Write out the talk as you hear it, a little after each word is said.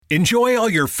Enjoy all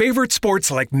your favorite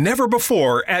sports like never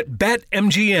before at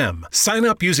BetMGM. Sign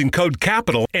up using code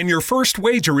CAPITAL and your first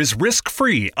wager is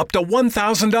risk-free up to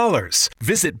 $1,000.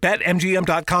 Visit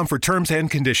BetMGM.com for terms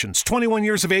and conditions. 21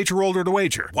 years of age or older to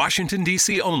wager. Washington,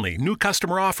 D.C. only. New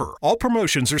customer offer. All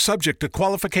promotions are subject to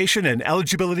qualification and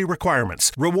eligibility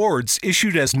requirements. Rewards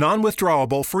issued as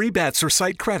non-withdrawable free bets or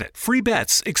site credit. Free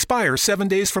bets expire 7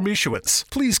 days from issuance.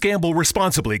 Please gamble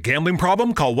responsibly. Gambling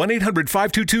problem? Call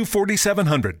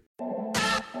 1-800-522-4700.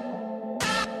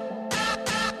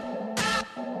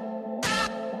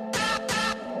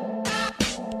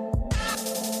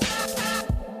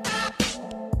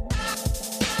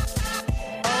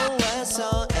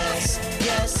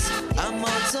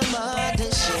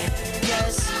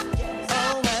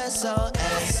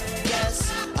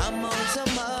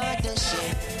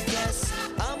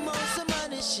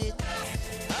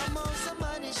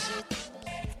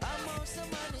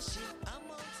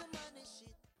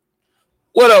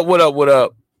 What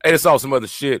up? Hey, it's on some other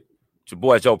shit. It's your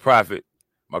boy Joe Prophet,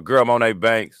 my girl Monet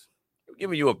Banks,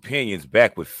 giving you opinions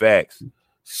back with facts.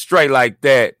 Straight like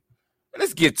that.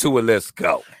 Let's get to it. Let's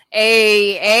go.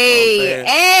 Hey,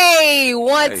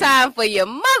 one time for your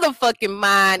motherfucking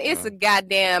mind. It's a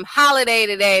goddamn holiday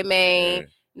today, man. Yeah.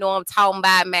 Know what I'm talking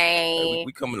about, man. Hey,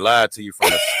 we coming live to you from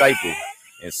the staple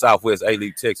in Southwest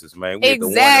A-Leaf, Texas, man. We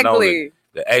exactly. The one and only,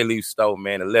 the A-Leaf store,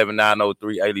 man.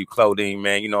 11903 A-Leaf Clothing,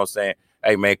 man. You know what I'm saying?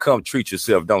 Hey, man, come treat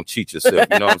yourself. Don't cheat yourself.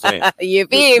 You know what I'm saying? You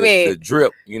feel me? The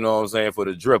drip, you know what I'm saying? For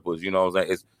the drippers, you know what I'm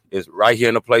saying? It's right here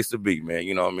in the place to be, man.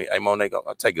 You know what I mean? Hey, Monet,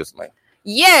 I'll take us, man.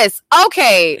 Yes.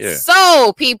 Okay. Yeah.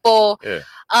 So, people,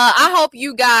 I hope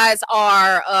you guys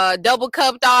are double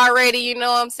cupped already. You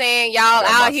know what I'm saying? Y'all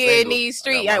out here in these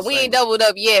streets. We ain't doubled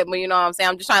up yet, but you know what I'm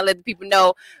saying? I'm just trying to let the people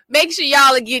know. Make sure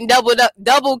y'all are getting double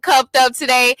cupped up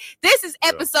today. This is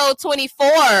episode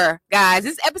 24, guys.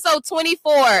 This is episode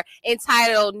 24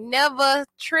 entitled Never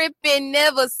Trippin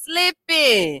Never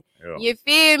Slippin. Yeah. You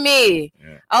feel me?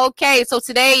 Yeah. Okay, so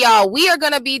today, y'all, we are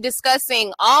going to be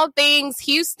discussing all things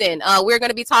Houston. We're going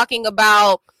to be talking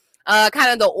about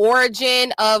kind of the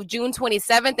origin of June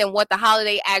 27th and what the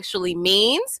holiday actually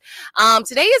means.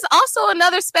 Today is also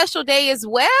another special day as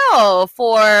well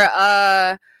for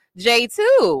J2.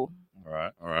 All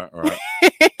right. You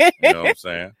know what I'm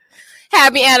saying?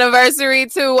 Happy anniversary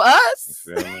to us.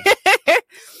 You feel me?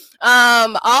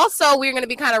 Also, we're going to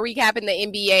be kind of recapping the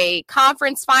NBA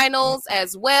conference finals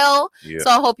as well. Yeah.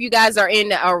 So I hope you guys are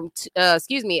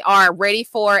are ready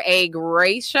for a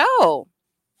great show.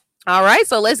 All right,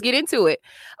 so let's get into it.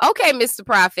 Okay, Mr.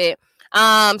 Prophet.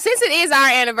 Since it is our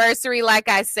anniversary, like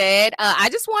I said, I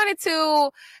just wanted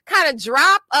to kind of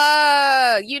drop,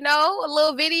 a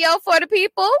little video for the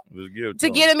people to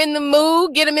get them in the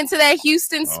mood, get them into that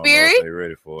Houston spirit. They're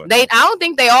ready for it. I don't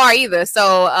think they are either.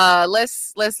 So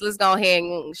let's go ahead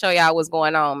and show y'all what's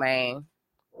going on, man.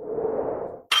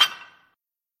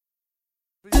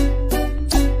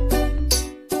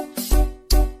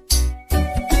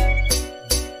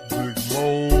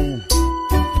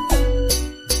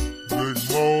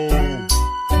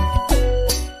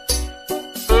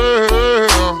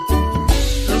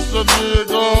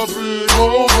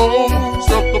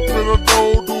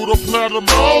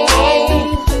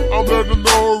 I'm letting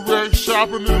no wreck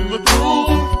shopping in the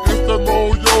groove. It's the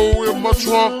mojo in my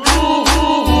trunk.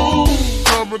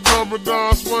 Coming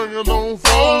down, swinging on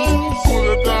foes.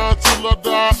 Put it down till I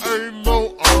die. Ain't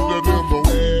no under the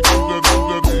weed.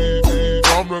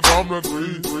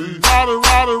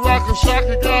 Riding, rockin',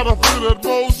 shockin', gotta feel that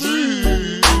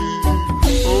moji.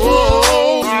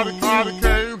 Oh, Hardy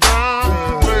came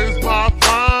down, raised my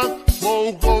pine.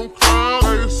 Mo gon' climb,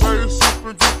 they say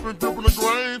sippin', drippin' the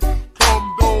grain.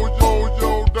 Come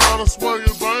yo, down a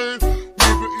swingin' vein. With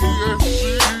the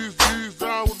ESGs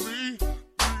down with me.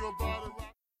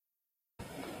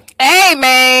 Hey,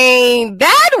 man,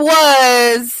 that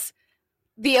was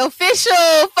the official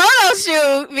photo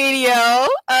shoot video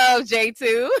of J2. You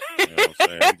know what I'm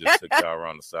saying? We just took y'all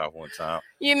around the South one time.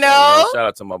 Shout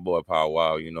out to my boy Power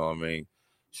Wow, you know what I mean?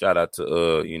 Shout out to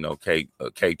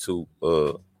K2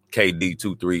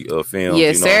 KD23 films.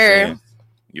 Yes, you know sir. What I'm saying?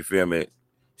 You feel me?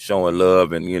 Showing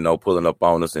love and pulling up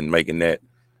on us and making that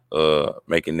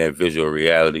visual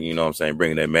reality, you know what I'm saying?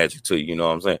 Bringing that magic to you know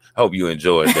what I'm saying? Hope you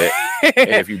enjoyed that.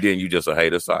 And if you didn't, you just a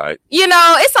hater, side.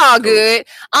 It's all good.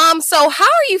 So how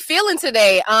are you feeling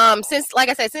today? Since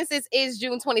this is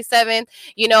June 27th,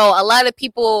 a lot of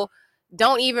people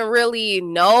don't even really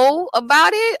know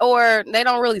about it or they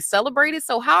don't really celebrate it.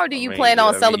 So how do you plan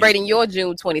on celebrating your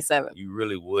June 27th? You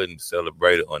really wouldn't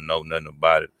celebrate it or know nothing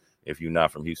about it if you're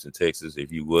not from Houston, Texas.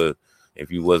 If you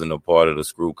wasn't a part of the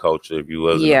screw culture, if you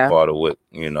wasn't a part of what,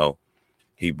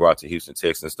 he brought to Houston,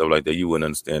 Texas and stuff like that, you wouldn't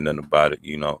understand nothing about it.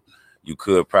 You know, you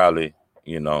could probably,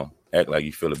 you know, act like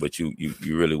you feel it, but you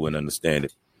really wouldn't understand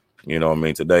it. You know what I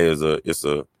mean? Today is it's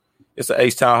a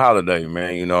H-Town holiday,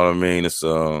 man. You know what I mean? It's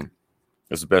a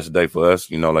special day for us,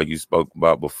 you know, like you spoke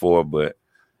about before, but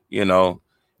you know,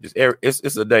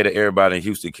 it's a day that everybody in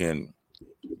Houston can,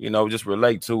 you know, just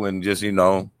relate to and just, you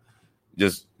know,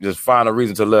 just find a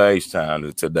reason to love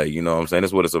H-Town today. You know what I'm saying?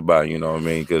 That's what it's about. You know what I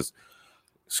mean? Because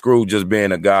Screw just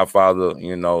being a godfather,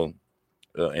 you know,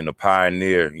 and a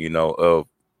pioneer, you know,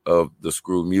 of the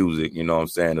Screw music, you know what I'm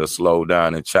saying, the slow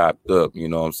down and chopped up, you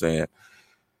know what I'm saying.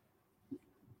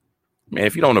 Man,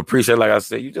 if you don't appreciate, like I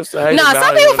said, you just say, no.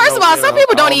 Some people, first of all, some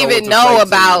people don't even know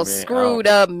about screwed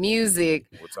up music.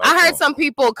 I heard some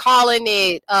people calling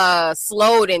it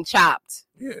slowed and chopped.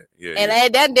 Yeah.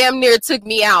 And that damn near took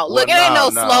me out. Well, look, it ain't no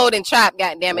slowed and chopped,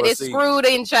 goddamn it. It's screwed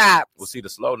and chopped. Well, see, the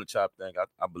slowed and chopped thing,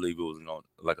 I believe it was, you know,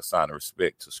 like a sign of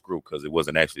respect to Screw, because it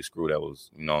wasn't actually Screw that was,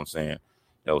 you know what I'm saying,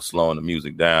 that was slowing the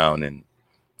music down and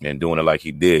doing it like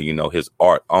he did, you know, his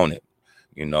art on it.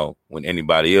 You know, when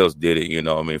anybody else did it, you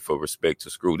know what I mean, for respect to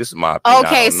Screw. This is my opinion.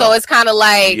 Okay, so it's kind of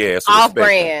like off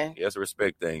brand. Yeah, it's a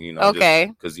respect thing, you know. Okay.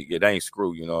 Because it ain't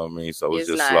Screw, you know what I mean? So it's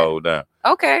just slowed down.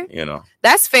 Okay. You know.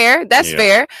 That's fair. That's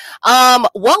fair.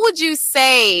 What would you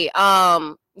say,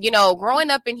 you know, growing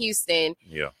up in Houston?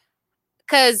 Yeah.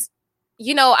 Because,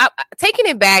 you know, taking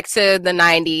it back to the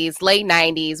 90s, late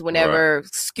 90s, whenever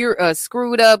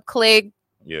Screwed Up, Click,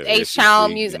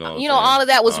 H-Town music, you know, all of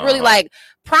that was really like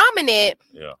prominent.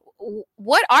 Yeah.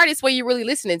 What artists were you really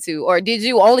listening to, or did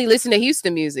you only listen to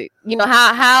Houston music? You know,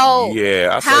 how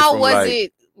was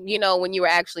it, you know, when you were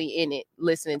actually in it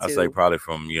listening to? I say probably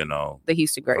from, you know, the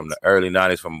Houston greats, from the early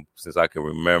 90s, since I can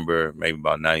remember, maybe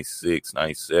about 96,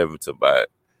 97 to about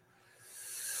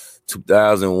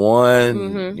 2001.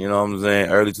 Mm-hmm. You know what I'm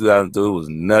saying? Early 2002 was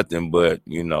nothing but,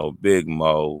 you know, Big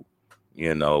Mo,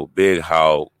 you know, Big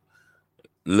Hawk,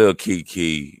 Lil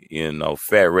Kiki, you know,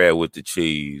 Fat Rat with the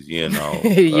cheese, you know.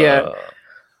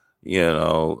 You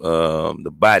know, the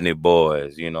Botany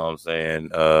Boys, you know what I'm saying?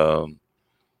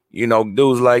 You know,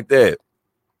 dudes like that.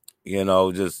 You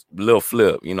know, just Lil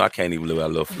Flip. You know, I can't even live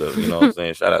out Lil Flip. You know what I'm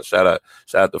saying? Shout out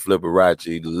to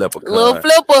Flipperachi, the Leprechaun. Lil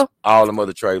Flipper. All them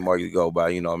other trademarks you go by,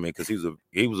 you know what I mean? Because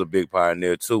he was a big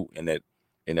pioneer too in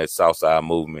that Southside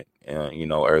movement, you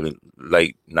know,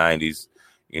 late 90s.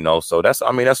 You know, so that's why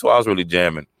I was really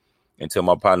jamming until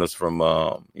my partners from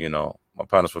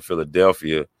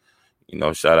Philadelphia, you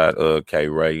know, shout out K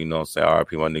Ray, you know what I'm saying,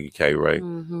 RIP my nigga K Ray,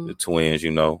 the twins,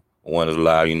 you know, one is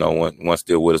alive, you know, one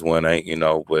still with us, one ain't, you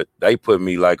know, but they put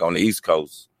me like on the East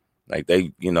Coast, like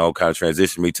they, you know, kind of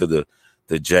transitioned me to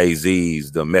the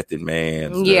Jay-Z's, the Method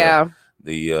Mans,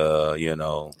 you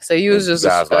know. So you was just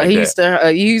a Houston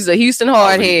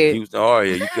hard head. Houston hard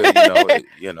head, you could,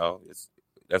 you know,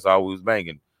 that's all we was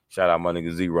banging. Shout out my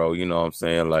nigga Zero, you know what I'm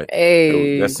saying? Like,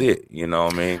 that's it, you know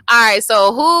what I mean? All right,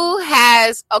 so who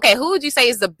would you say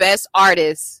is the best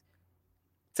artist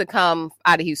to come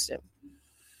out of Houston?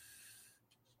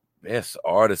 Best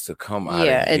artist to come out of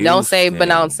Houston. Yeah, and don't say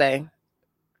Beyonce.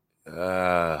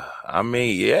 I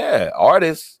mean, yeah,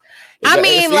 artists.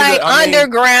 Like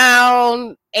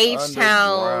underground,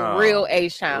 H-Town, real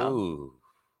H-Town. Ooh.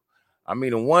 I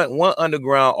mean, one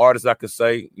underground artist I could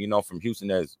say, you know, from Houston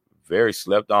that's very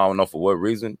slept on. I don't know for what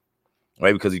reason.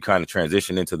 Maybe because he kind of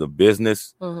transitioned into the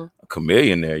business. A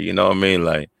Chameleon there, you know what I mean?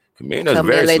 Like, Chameleon is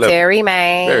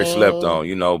very slept on,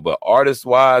 you know. But artist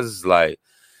wise, like,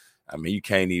 I mean, you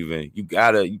can't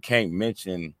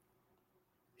mention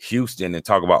Houston and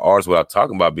talk about artists without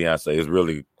talking about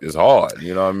Beyonce. It's hard,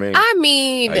 you know what I mean? I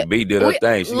mean, like B did her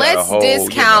thing. Let's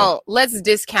discount but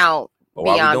Beyonce.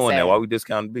 Why we doing that? Why we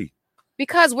discounting B?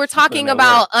 Because we're talking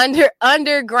about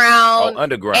underground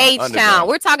H-Town.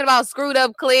 We're talking about Screwed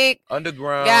Up Click.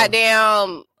 Underground.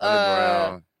 Goddamn.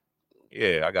 Underground.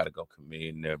 Yeah, I gotta go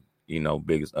Chameleon there. You know,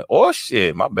 biggest. Oh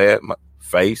shit, my bad. My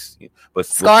Face. But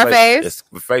Scarface.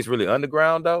 Face really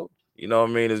underground though. You know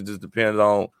what I mean? It just depends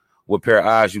on what pair of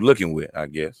eyes you looking with, I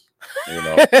guess. You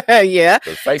know. Yeah.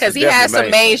 Because he has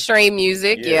some mainstream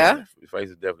music. Yeah.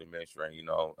 Face is definitely mainstream. You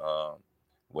know,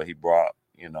 what he brought.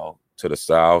 You know, to the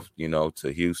South, you know,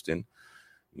 to Houston,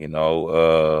 you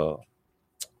know,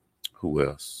 who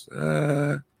else?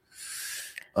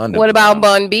 What about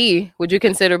Bun B? Would you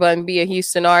consider Bun B a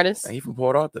Houston artist? He's from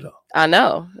Port Arthur, though. I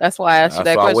know. That's why I asked you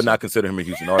that question. I would not consider him a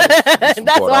Houston artist.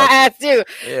 That's why I asked you.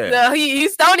 Yeah. No,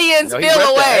 Houstonians feel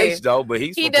away. Though, but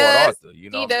he's from Port Arthur. You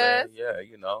know he does. Yeah,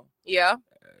 you know. Yeah.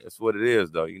 That's what it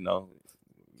is, though. You know,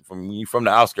 from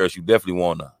the outskirts, you definitely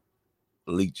want to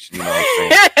leech. You know what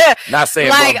I'm saying? Not saying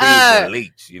like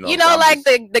leech. You know, like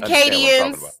the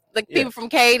Cadians. the people from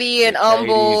Katy and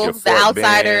Humble, the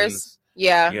Outsiders. Bends,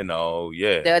 yeah.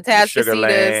 The attached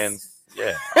Sugarlands.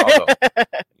 Yeah.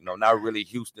 Not really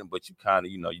Houston, but you kind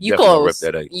of, you definitely close.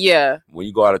 Rep that H. Yeah. When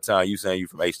you go out of town, you saying you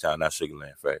from H-Town, not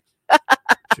Sugarland. Fact.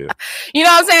 Sure. You know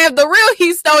what I'm saying? The real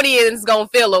Houstonians gonna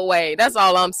feel away. That's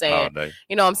all I'm saying.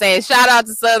 You know what I'm saying? Shout out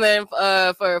to Southern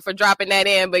for dropping that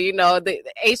in, but the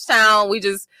H-Town, we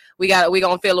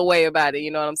gonna feel away about it.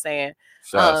 You know what I'm saying?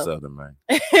 Shout out Southern, man.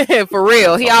 For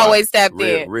real. He always tapped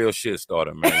in. Real shit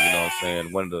starter, man. You know what I'm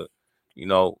saying? One of the,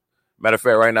 matter of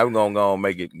fact, right now we're gonna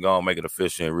make it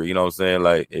official. You know what I'm saying?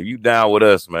 Like, if you down with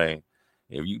us, man,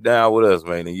 then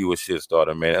you a shit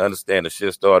starter, man. Understand the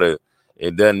shit starter.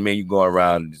 It doesn't mean you going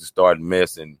around and just starting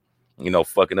mess and,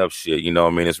 fucking up shit. You know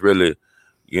what I mean? It's really,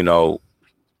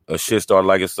 a shit starter,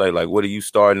 like I say, like, what are you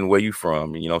starting? Where you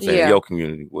from? You know what I'm saying? Yeah. Your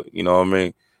community. You know what I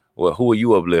mean? Well, who are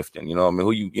you uplifting? You know what I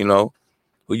mean?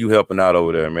 Who you helping out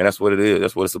over there, man? That's what it is.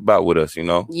 That's what it's about with us,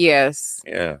 Yes.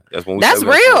 Yeah. That's when that's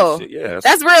real. Yeah.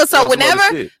 That's real. So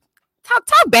whenever talk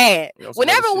bad.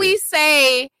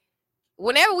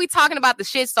 Whenever we talking about the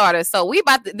shit starter, so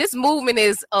this movement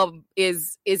is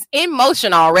in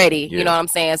motion already. Yeah. You know what I'm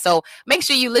saying? So make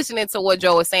sure you listening to what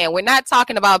Joe is saying. We're not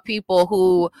talking about people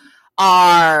who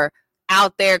are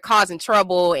out there causing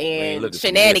trouble and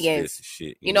shenanigans.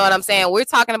 Shit, you know what I'm saying? We're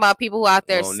talking about people who out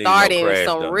there starting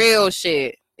some real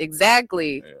shit.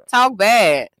 Exactly. Yeah. Talk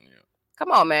bad. Yeah.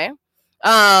 Come on, man.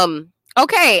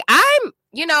 Okay. I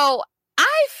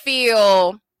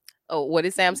feel. Oh, what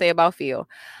did Sam say about feel?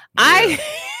 Yeah.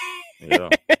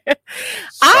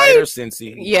 Spider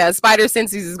Cincy. Yeah, Spider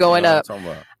Cincy's is going up.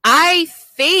 I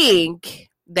think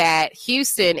that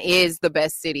Houston is the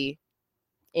best city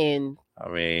in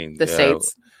the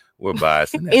states. We're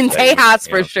biased in Tejas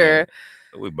for sure.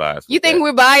 We're biased. You think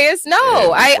we're biased? No,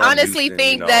 I honestly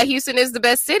think that Houston is the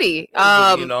best city.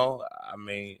 It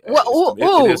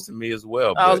is to me as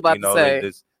well. I was about to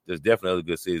say there's definitely other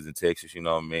good cities in Texas. You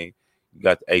know what I mean? You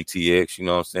got the ATX. You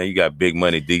know what I'm saying? You got big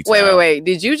money detail. Wait.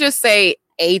 Did you just say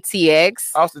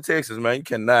ATX? Austin, Texas, man. You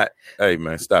cannot. Hey,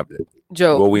 man, stop that.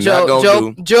 Joe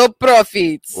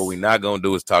Profits. What we not gonna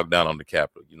do is talk down on the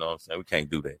Capitol. You know what I'm saying? We can't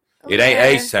do that. Okay. It ain't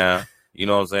H-Town. You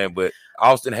know what I'm saying? But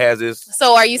Austin has this.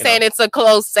 So are you saying it's a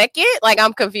close second? Like,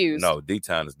 I'm confused. No,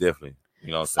 D-Town is definitely.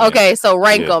 You know what I'm saying? Okay, so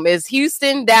rank them. It's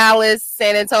Houston, Dallas,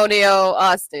 San Antonio,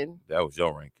 Austin. That was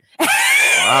your ranking.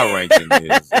 My ranking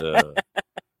is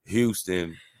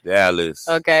Houston, Dallas.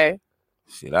 Okay.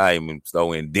 Shit, I even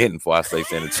throw in Denton before I say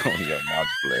San Antonio. Now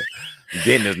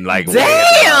Denton is like,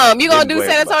 damn, you gonna do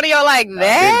San Antonio like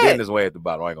that? Denton is way at the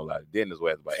bottom. I ain't gonna lie. Denton is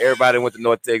way at the bottom. Everybody went to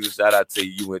North Texas. Shout out to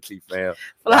you, UNT fam.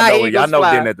 Y'all know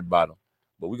Denton at the bottom,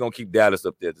 but we're gonna keep Dallas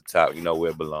up there at the top. You know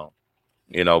where it belongs.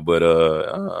 But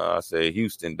I say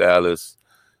Houston, Dallas,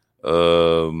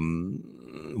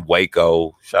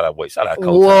 Waco. Shout out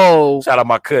Co-Town. Whoa! Shout out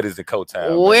my cutters in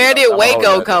Co-Town. Where did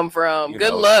Waco come from?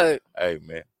 Good luck. Hey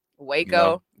man.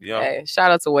 Waco. Hey,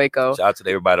 shout out to Waco. Shout out to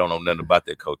everybody don't know nothing about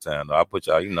that Co-Town. Though. I put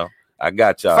y'all, I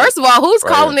got y'all. First of all, who's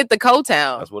calling it the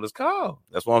Co-Town? That's what it's called.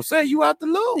 That's what I'm saying. You out the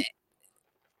loop.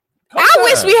 I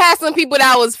wish we had some people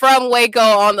that was from Waco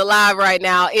on the live right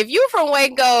now. If you from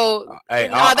Waco, are they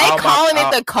calling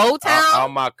it the Co-Town? All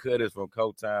my cutters from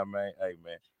Co-Town, man. Hey,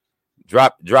 man.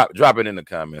 Drop it in the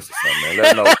comments or something, man.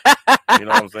 Let them know. You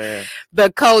know what I'm saying?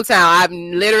 The Co-Town. I've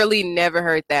literally never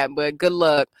heard that, but good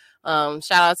luck.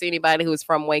 Shout out to anybody who's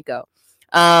from Waco.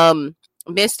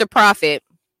 Mr. Prophet,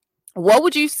 what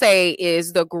would you say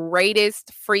is the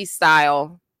greatest Houston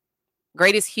freestyle?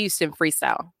 Greatest Houston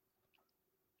freestyle.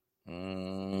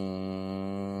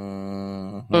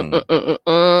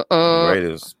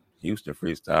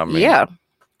 Yeah.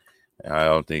 I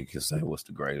don't think you can say what's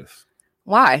the greatest.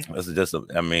 Why? It's just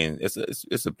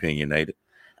it's opinionated.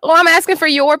 Well, I'm asking for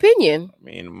your opinion. I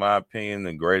mean, in my opinion,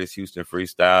 the greatest Houston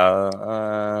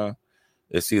freestyle,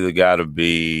 it's either got to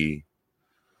be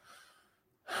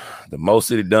the Mo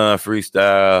City Done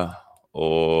freestyle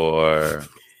or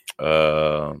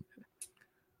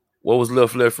what was Lil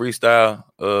Flip freestyle?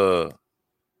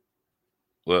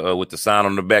 With the sign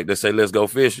on the back that say "Let's go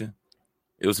fishing."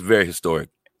 It was a very historic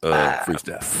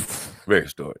freestyle. Very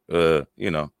historic.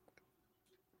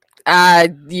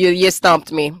 You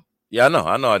stumped me. Yeah,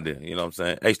 I know I did. You know what I'm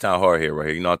saying? H-Town hard here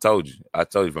right here. I told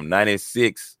you from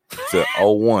 96 to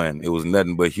 01, it was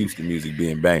nothing but Houston music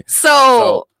being banged.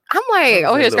 So I'm like,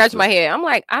 here scratching my head. I'm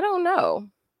like, I don't know.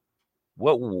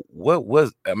 What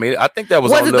was, I mean, I think that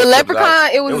was it the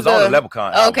Leprechaun? It was on the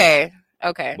Leprechaun album.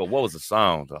 Okay. But what was the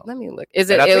song though? Let me look. It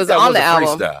was on the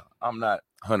album. Freestyle. I'm not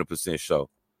 100% sure.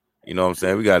 You know what I'm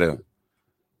saying? We gotta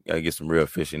get some real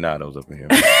aficionados up in here.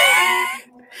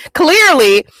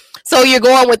 Clearly, So you're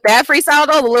going with that freestyle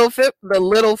though, the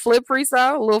little flip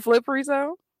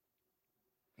freestyle.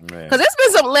 Because there's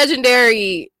been some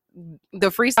legendary, the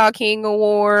Freestyle King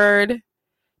Award.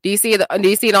 Do you see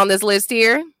it on this list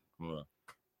here? What?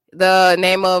 The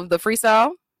name of the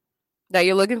freestyle that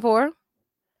you're looking for?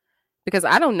 Because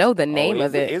I don't know the name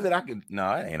of it. Is it? I can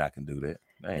do that.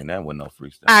 That wasn't no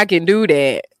freestyle. I can do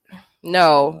that.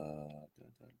 No.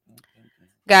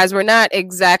 Guys, we're not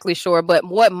exactly sure, but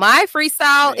what my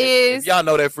freestyle is... If y'all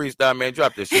know that freestyle, man,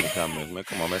 drop that shit in the comments, man.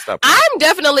 Come on, man, stop. I'm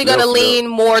definitely going to lean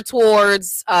more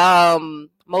towards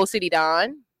Mo City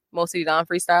Don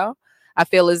freestyle. I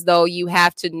feel as though you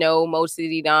have to know Mo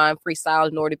City Don freestyle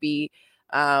in order to be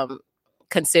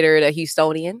considered a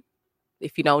Houstonian,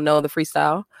 if you don't know the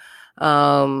freestyle.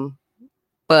 But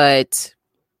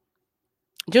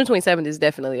June 27th is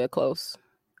definitely a close,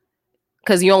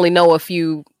 because you only know a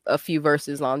few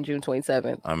verses on June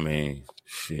 27th. I mean,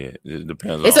 shit, it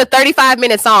depends. It's a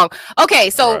 35-minute song. Okay,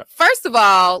 so First of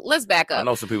all, let's back up. I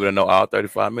know some people that know all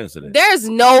 35 minutes of that. There's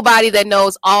nobody that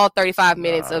knows all 35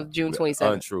 minutes of June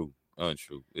 27th. Untrue.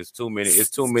 It's too many.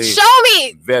 Show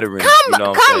me veterans.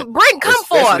 Come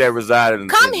forth. That reside in.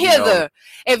 Come hither.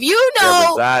 If you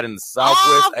know reside in the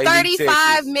Southwest, all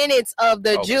 35 minutes of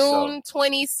the June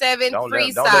 27th freestyle. Don't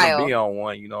let them be on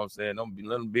one. You know what I'm saying?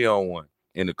 Let them be on one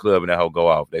in the club, and that whole go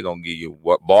off. They're gonna give you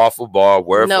bar for bar,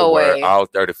 word for word, all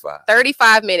 35.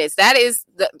 35 minutes. That is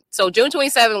so June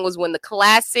 27th was when the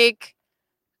classic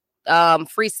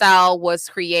freestyle was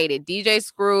created. DJ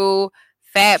Screw,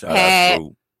 Fat Pat.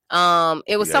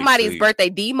 It was somebody's birthday,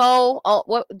 Demo.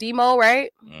 What Demo,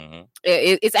 right? Mm-hmm.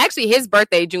 It's actually his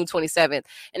birthday, June 27th.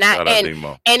 And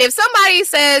if somebody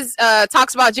says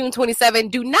talks about June 27th,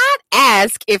 do not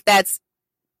ask if that's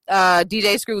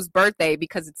DJ Screw's birthday,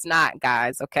 because it's not,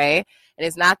 guys. Okay, and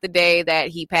it's not the day that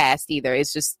he passed either.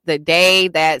 It's just the day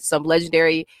that some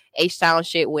legendary H-Town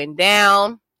shit went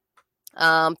down.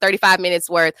 35 minutes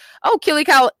worth. Oh, Killer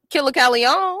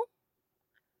Calleon.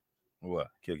 What?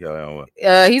 Kid Calleon, what?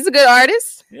 He's a good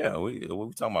artist. Yeah, we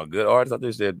talking about good artists. I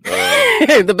just said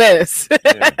the best.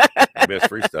 Best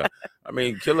freestyle. I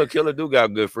mean, Killer do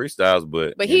got good freestyles,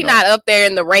 but he's not up there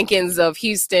in the rankings of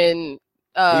Houston.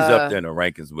 He's up there in the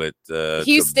rankings, but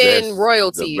Houston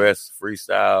royalty. The best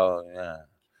freestyle,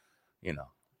 you're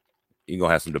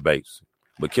gonna have some debates.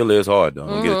 But Killer is hard though.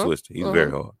 Don't get it twisted. He's very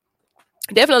hard.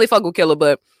 Definitely fuck with Killer,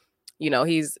 but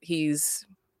he's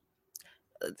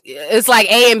it's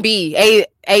like A and B, A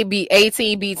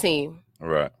team, B team.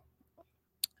 Right.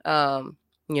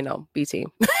 B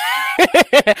team.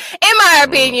 in my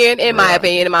opinion, in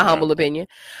my humble opinion.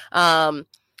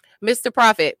 Mr.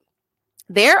 Prophet,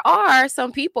 there are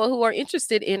some people who are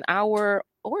interested in our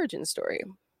origin story.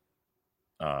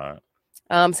 All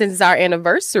right. Since it's our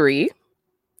anniversary,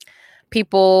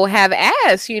 people have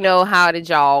asked, how did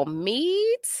y'all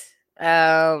meet?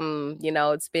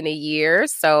 It's been a year,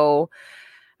 so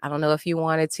I don't know if you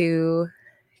wanted to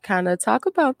kind of talk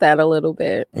about that a little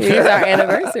bit. It's our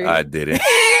anniversary. I didn't.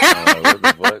 What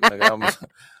the fuck?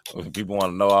 Like, people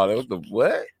want to know all that. What the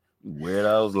what?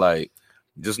 Weirdos, like,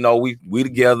 just know we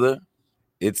together.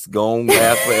 It's gonna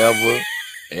last forever,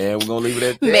 and we're gonna leave it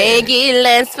at that. Make it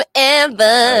last forever.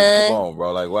 Like, come on,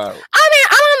 bro. Like, wow. I mean,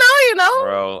 I don't know.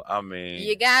 Bro, I mean,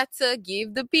 you got to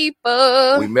give the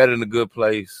people. We met in a good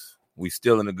place. We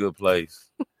still in a good place.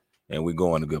 And we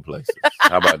going to good places.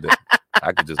 How about that?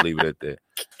 I could just leave it at that.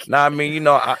 Nah, I mean, it's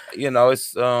like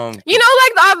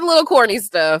all the little corny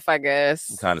stuff, I guess.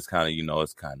 It's kind of,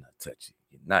 it's kind of touchy.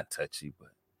 Not touchy, but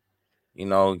you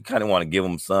kind of want to give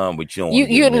them some, but you don't.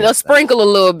 You sprinkle a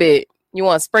little bit. You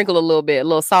want to sprinkle a little bit, a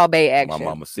little Salt Bae action. My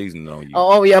mama seasoned on you.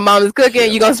 Oh, your mama's cooking. Yeah.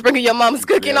 You gonna sprinkle your mama's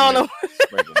cooking on them?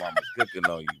 Sprinkle mama's cooking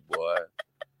on you, boy.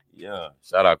 Yeah.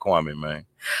 Shout out Kwame, man.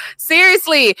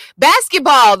 Seriously,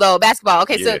 basketball.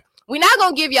 Okay, so. We're not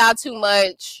gonna give y'all too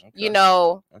much,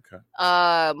 Okay.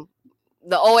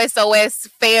 The OSOS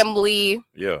family.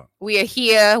 Yeah, we are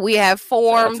here. We have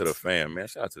formed. Shout out to the fam, man.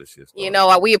 Shout out to the shit.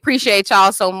 We appreciate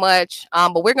y'all so much.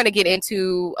 But we're gonna get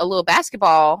into a little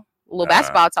basketball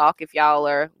talk if y'all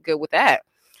are good with that.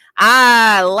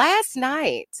 Last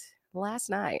night,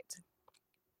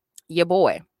 your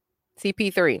boy,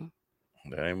 CP3.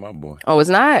 That ain't my boy. Oh, it's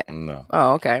not? No.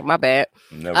 Oh, okay. My bad.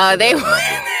 They.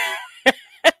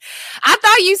 I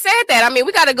thought you said that. I mean,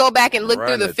 we got to go back and look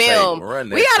through the film.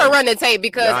 We got to run the tape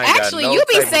because actually you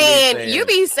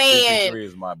be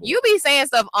saying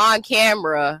stuff on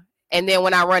camera, and then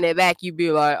when I run it back, you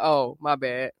be like, "Oh, my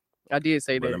bad. I did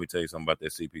say that." Let me tell you something about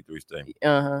that CP3 thing.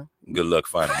 Uh-huh. Good luck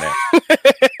finding that.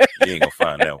 You ain't gonna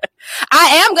find that one.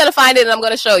 I am gonna find it, and I'm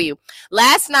gonna show you.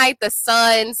 Last night, the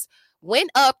Suns went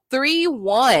up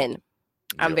 3-1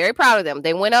 I'm very proud of them.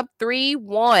 They went up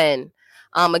 3-1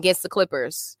 against the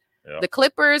Clippers. Yep. The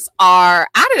Clippers are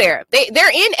out of there.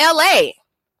 They're in LA.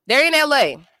 They're in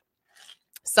LA.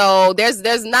 So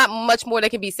there's not much more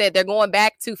that can be said. They're going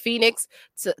back to Phoenix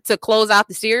to close out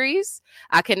the series.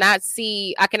 I cannot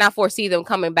foresee them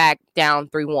coming back down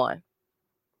 3-1.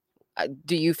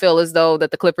 Do you feel as though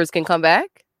that the Clippers can come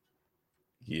back?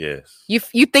 Yes.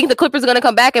 You think the Clippers are going to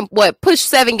come back and push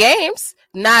 7 games,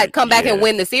 not come back and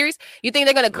win the series? You think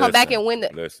they're going to come back and win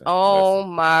the?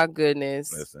 My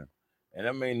goodness. Listen, and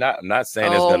I mean, not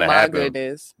saying it's going to happen.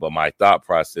 Goodness. But my thought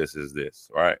process is this,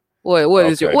 right? What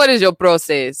is your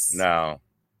process? Now,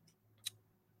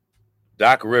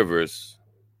 Doc Rivers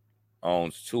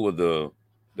owns 2 of the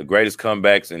greatest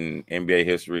comebacks in NBA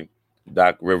history.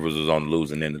 Doc Rivers was on the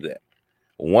losing end of that.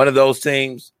 One of those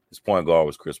teams, his point guard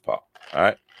was Chris Paul. All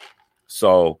right.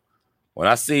 So when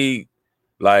I see,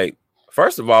 like,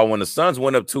 first of all, when the Suns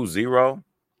went up 2-0,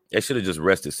 they should have just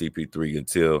rested CP3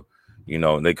 until,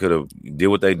 they could have did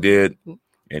what they did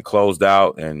and closed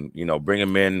out and, bring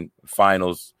him in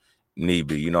finals need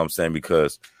be, you know what I'm saying?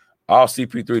 Because all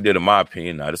CP3 did, in my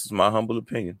opinion, now this is my humble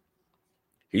opinion,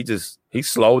 he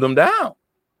slowed them down.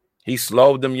 He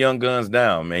slowed them young guns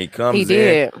down, man. He comes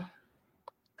in.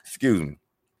 Excuse me.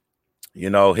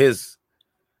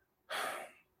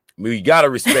 We got to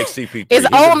respect CP3. It's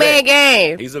old man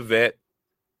game. He's a vet.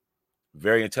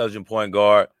 Very intelligent point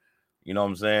guard. You know what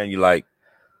I'm saying? You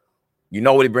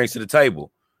what he brings to the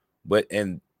table.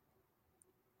 And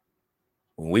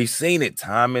we've seen it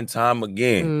time and time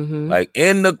again. Like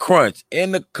in the crunch,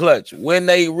 in the clutch, when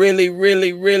they really,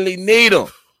 really, really need him.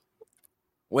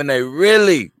 When they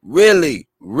really, really,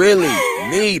 really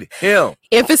need him.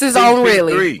 Emphasis on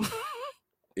really.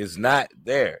 Is not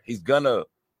there. He's gonna,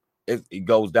 it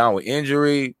goes down with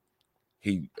injury.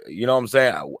 You know what I'm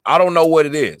saying? I don't know what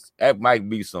it is. That might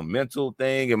be some mental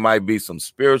thing. It might be some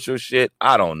spiritual shit.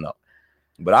 I don't know.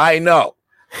 But I know,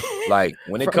 like,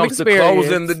 when it comes to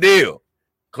closing the deal,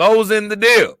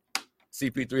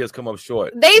 CP3 has come up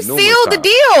short. They've sealed the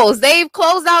deals. They've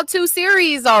closed out 2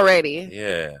 series already.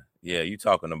 Yeah. You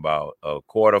talking about a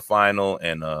quarterfinal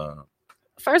and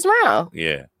first round.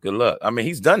 Yeah, good luck. I mean,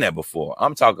 he's done that before.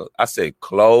 I said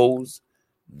close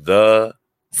the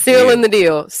sealing the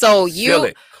deal. So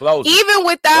close even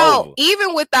without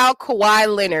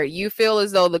Kawhi Leonard, you feel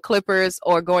as though the Clippers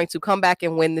are going to come back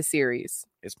and win the series.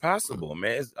 It's possible,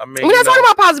 man. We're not talking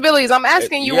about possibilities. I'm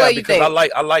asking you what you think.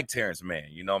 I like Terrence Mann.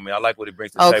 You know what I mean? I like what he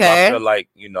brings to the table. I feel like,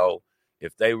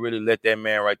 if they really let that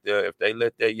man right there, if they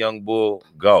let that young bull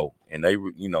go and they,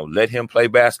 let him play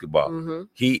basketball,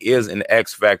 he is an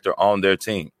X factor on their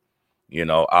team.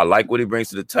 I like what he brings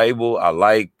to the table. I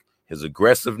like his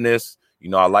aggressiveness.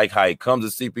 I like how he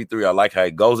comes to CP3. I like how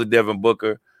he goes to Devin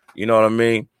Booker. You know what I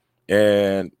mean?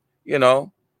 And,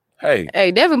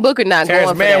 hey, Devin Booker not Terrence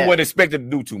going for Mann that. Wasn't expected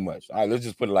to do too much. All right, let's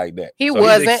just put it like that. He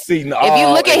wasn't. If you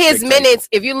look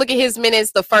at his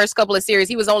minutes, the first couple of series,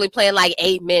 he was only playing like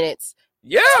 8 minutes.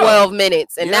 12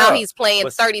 minutes, and now he's playing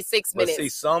 36 minutes. See,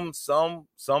 some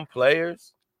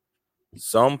players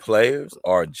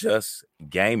are just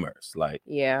gamers. Like,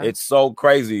 it's so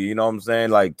crazy. You know what I'm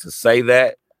saying? Like, to say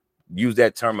that, use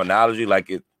that terminology,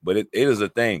 but it is a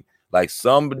thing. Like,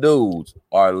 some dudes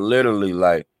are literally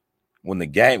like, when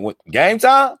game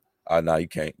time, no, you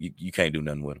can't do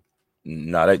nothing with them.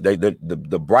 No,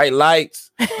 the bright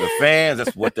lights, the fans,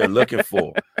 that's what they're looking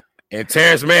for. And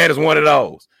Terrence Mann is one of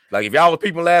those. Like, if y'all was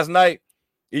people last night,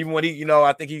 even when he,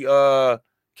 I think he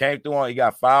came through he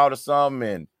got fouled or something,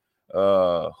 and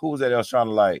who was that else trying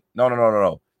to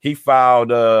No. He fouled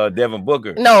Devin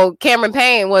Booker. No, Cameron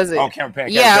Payne, was it? Oh, Cameron Payne.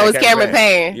 It was Cameron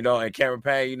Payne. And Cameron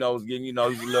Payne, was getting, he's a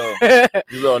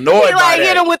little annoyed. He like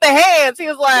hit him with the hands. He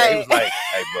was like, hey,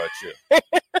 bro, chill.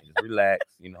 Just relax.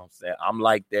 You know what I'm saying? I'm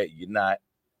like that. You're not.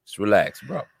 Just relax,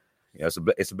 bro. It's a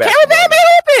basketball. Cameron Payne been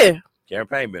hooping. Cameron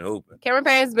Payne been hooping. Cameron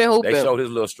Payne's been hooping. They showed his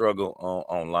little struggle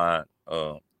online.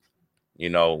 When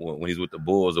he's with the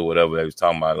Bulls or whatever, they was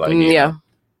talking about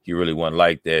he really wasn't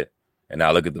like that. And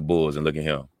now look at the Bulls and look at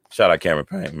him. Shout out Cameron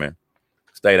Payne, man.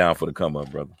 Stay down for the come up,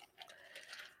 brother.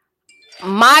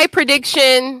 My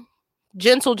prediction,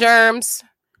 Gentle Germs.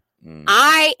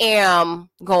 I am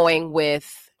going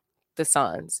with the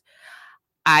Suns.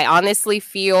 I honestly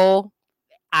feel,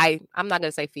 I'm not going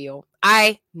to say feel.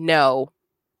 I know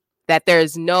that there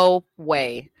is no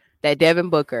way that Devin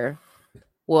Booker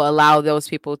will allow those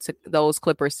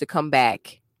Clippers to come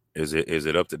back. Is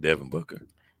it up to Devin Booker?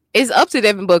 It's up to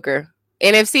Devin Booker.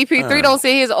 And if CP3 don't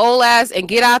see his old ass and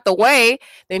get out the way,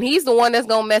 then he's the one that's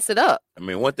going to mess it up. I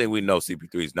mean, one thing we know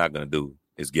CP3 is not going to do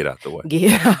is get out the way.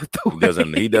 Get out the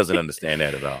way. He doesn't understand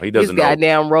that at all. He doesn't know.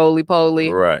 Goddamn roly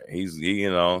poly. Right. He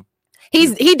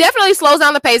definitely slows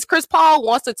down the pace. Chris Paul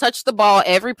wants to touch the ball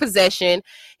every possession.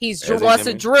 He wants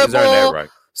to dribble. He's earned that right.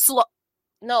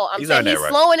 No, I'm saying he's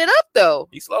slowing it up though.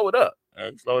 He slow it up.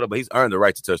 But he's earned the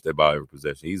right to touch that ball every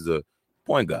possession. He's a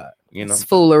point guard. It's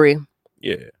foolery.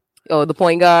 Yeah. Oh, the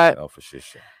point guard. Oh, for sure.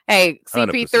 Hey,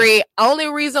 CP3. 100%. Only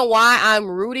reason why I'm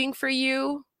rooting for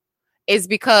you is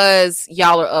because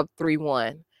y'all are up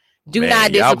 3-1. Do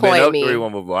not disappoint me.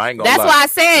 3-1 before. I ain't gonna lie. Why I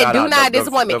said do not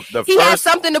disappoint me. He has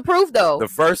something to prove though. The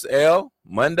first L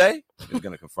Monday is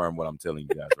gonna confirm what I'm telling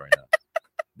you guys right now.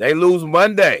 They lose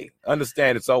Monday.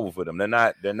 Understand it's over for them. They're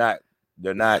not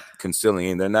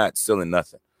concealing. They're not sealing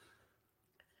nothing.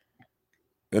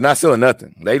 They're not sealing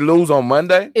nothing. They lose on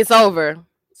Monday. It's over.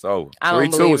 It's over.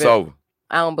 3-2. It's over.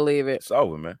 I don't believe it. It's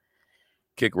over, man.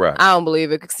 Kick rock. I don't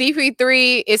believe it.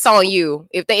 CP3, it's on you.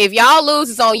 If y'all lose,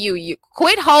 it's on you. You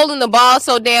quit holding the ball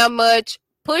so damn much.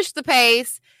 Push the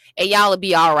pace, and y'all will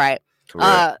be all right.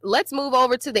 Let's move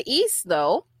over to the East,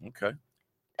 though. Okay.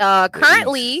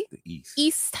 Currently, the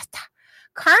East.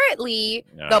 Currently,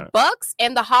 the Bucks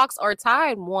and the Hawks are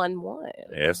tied 1-1.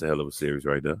 Yeah, that's a hell of a series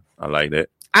right there. I like that.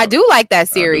 I do like that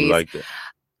series. I do like that.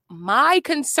 My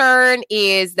concern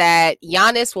is that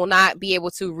Giannis will not be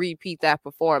able to repeat that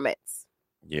performance.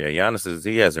 Yeah, Giannis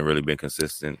he hasn't really been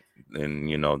consistent in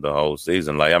the whole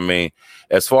season. Like, I mean,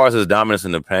 as far as his dominance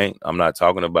in the paint, I'm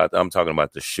talking about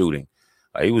the shooting.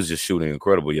 Like, he was just shooting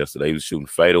incredible yesterday. He was shooting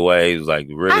fadeaways, like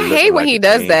really. I hate when he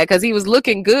does that because he was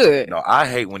looking good. No, I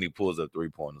hate when he pulls up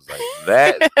 3-pointers. Like,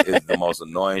 that is the most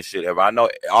annoying shit ever. I know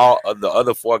all of the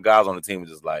other 4 guys on the team are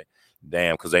just like,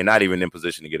 damn, because they're not even in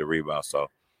position to get a rebound. So,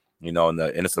 and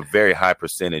it's a very high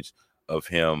percentage of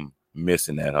him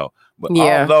missing that hoe. But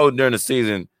although during the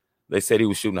season they said he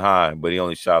was shooting high, but he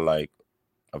only shot like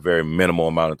a very minimal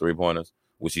amount of 3-pointers,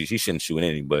 which he shouldn't shoot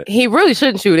any. But he really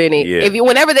shouldn't shoot any. Yeah.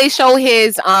 Whenever they show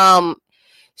his shot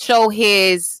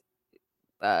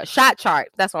chart,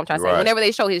 that's what I'm trying to say. Whenever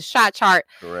they show his shot chart,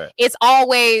 it's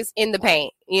always in the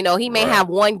paint. He may have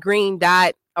one green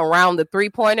dot around the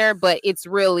 3-pointer, but it's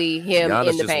really him Giannis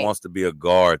in the paint. Just wants to be a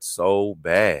guard so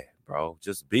bad, bro.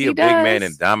 Just be a big man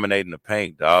and dominate in the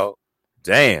paint, dog.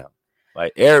 Damn.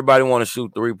 Like, everybody want to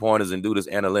shoot 3-pointers and do this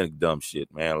analytic dumb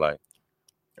shit, man. Like,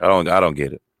 I don't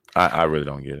get it. I really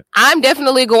don't get it. I'm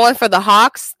definitely going for the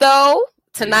Hawks, though.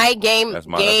 Tonight, game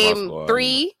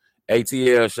 3.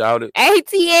 ATL shouted.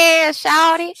 ATL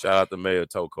shouted. Shout out to Mayor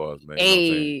Tow Cars, man. Hey,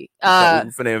 we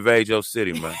finna invade your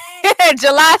city, man.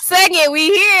 July 2nd, we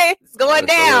here. It's going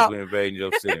down. We invading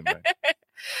your city, man.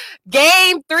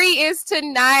 Game 3 is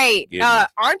tonight.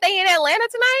 Aren't they in Atlanta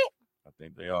tonight? I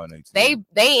think they are in ATL.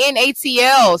 They in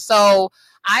ATL. So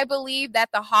I believe that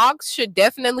the Hawks should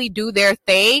definitely do their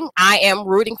thing. I am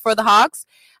rooting for the Hawks.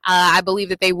 I believe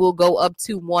that they will go up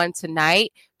 2-1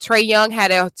 tonight. Trae Young had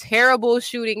a terrible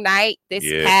shooting night this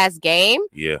past game.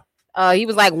 Yeah. He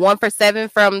was like 1 for 7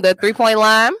 from the 3-point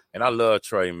line. And I love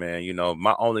Trae, man.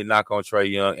 My only knock on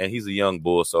Trae Young, and he's a young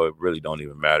bull, so it really don't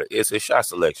even matter. It's his shot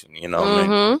selection, what I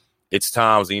mean? It's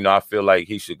times, I feel like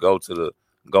he should go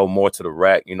more to the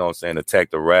rack, attack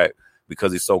the rack,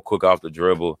 because he's so quick off the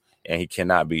dribble and he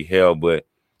cannot be held. But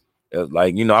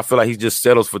I feel like he just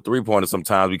settles for 3-pointers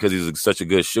sometimes because he's such a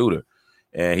good shooter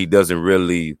and he doesn't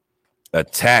really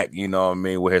attack,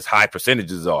 where his high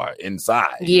percentages are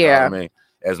inside. You know what I mean?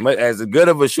 As good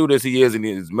of a shooter as he is, and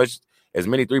as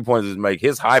many 3-pointers as make,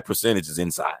 his high percentage is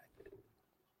inside.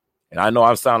 And I know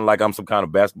I'm sounding like I'm some kind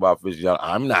of basketball aficionado.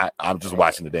 I'm not. I'm just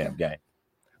watching the damn game.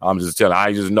 I'm just telling.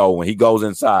 I just know when he goes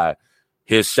inside,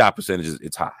 his shot percentage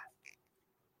it's high.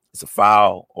 It's a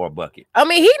foul or a bucket. I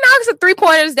mean, he knocks the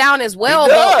 3-pointers down as well.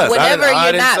 But whenever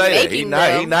you're not making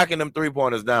them, he's knocking them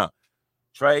 3-pointers down.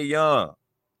 Trae Young,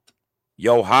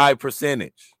 your high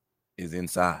percentage is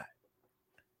inside.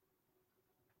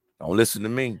 Don't listen to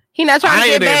me. He not trying to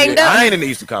get banged up. I ain't in the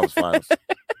Eastern Conference Finals.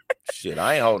 Shit,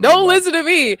 I ain't holding. Don't listen to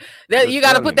me. You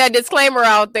got to put that disclaimer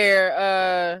out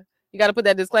there. You got to put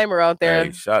that disclaimer out there. Hey,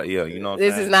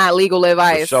 this is not legal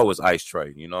advice. The show is Ice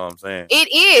Trae. You know what I'm saying? It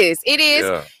is.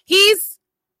 Yeah.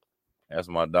 That's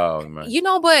my dog, man.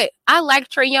 But I like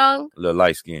Trae Young. A little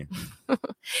light skin.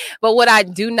 But what I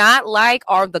do not like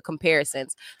are the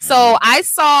comparisons. So I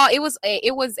saw it was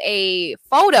a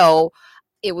photo.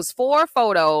 It was 4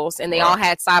 photos, and they all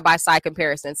had side-by-side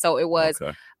comparisons. So it was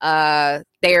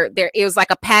it was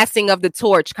like a passing of the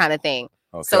torch kind of thing.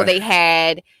 Okay. So they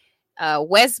had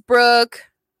Westbrook,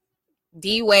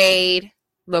 D-Wade,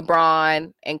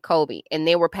 LeBron, and Kobe, and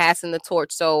they were passing the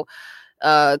torch. So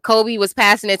Kobe was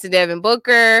passing it to Devin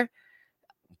Booker.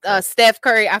 Steph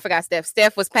Curry. I forgot Steph.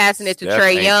 Steph was passing it to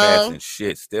Trae Young.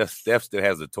 Shit. Steph still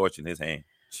has the torch in his hand.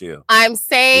 Chill. I'm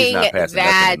saying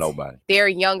that their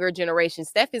younger generation.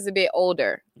 Steph is a bit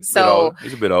older. He's a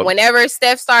bit older. Whenever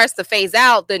Steph starts to phase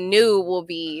out, the new will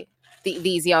be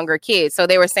these younger kids. So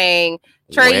they were saying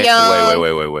Trae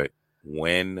Young. Wait.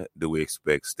 When do we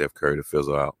expect Steph Curry to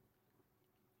fizzle out?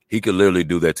 He could literally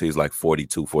do that till he's like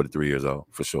 42, 43 years old,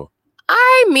 for sure.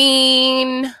 I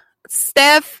mean,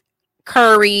 Steph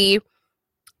Curry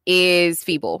is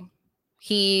feeble.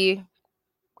 He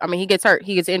gets hurt.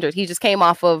 He gets injured. He just came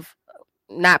off of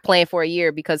not playing for a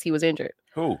year because he was injured.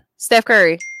 Who? Steph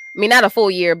Curry. I mean, not a full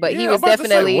year, but he was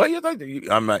definitely. What you think?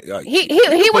 I'm not. He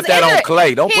was that injured. On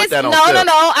Clay. Don't put that on. No.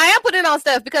 I am putting it on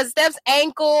Steph because Steph's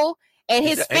ankle and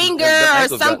his finger or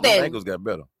something. His ankles got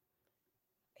better.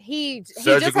 He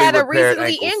just had a recent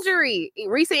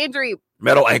injury.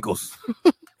 Metal ankles.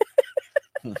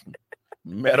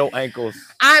 Metal ankles.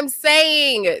 I'm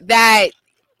saying that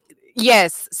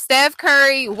yes, Steph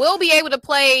Curry will be able to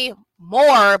play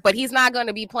more, but he's not going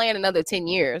to be playing another 10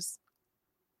 years.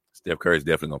 Steph Curry's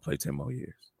definitely going to play 10 more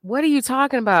years. What are you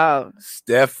talking about?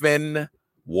 Stephen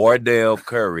Wardell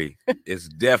Curry is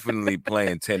definitely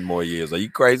playing 10 more years. Are you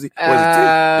crazy?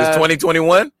 It's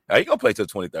 2021? Are you going to play till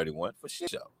 2031? For sure.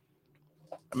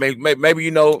 Maybe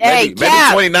maybe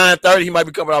 29, 30, he might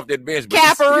be coming off that bench.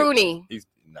 Cap or Rooney.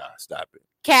 Stop it.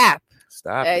 Cap.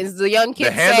 Stop it. As the young kids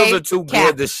the handles say, are too Cap.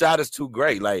 good. The shot is too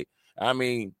great. Like, I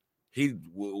mean, he's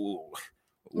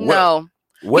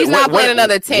not playing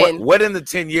another 10. What in the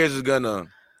 10 years is gonna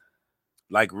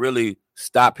like really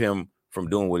stop him from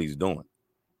doing what he's doing?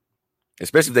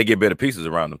 Especially if they get better pieces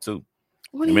around him too.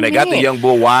 They got the young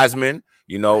bull Wiseman,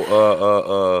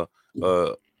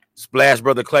 Splash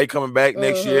Brother Clay coming back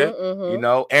next year.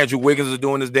 Andrew Wiggins is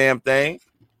doing his damn thing.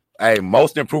 Hey,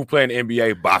 most improved player in the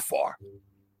NBA by far.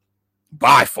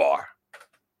 By far.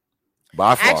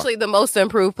 Actually, the most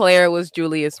improved player was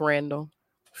Julius Randle.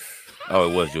 Oh,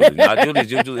 it was Julius. Not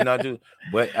Julius.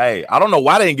 But hey, I don't know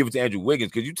why they didn't give it to Andrew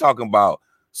Wiggins, because you're talking about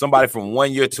somebody from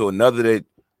one year to another that,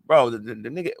 bro, the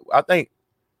nigga, I think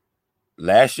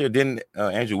last year didn't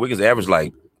Andrew Wiggins average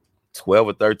like 12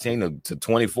 or 13 to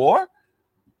 24?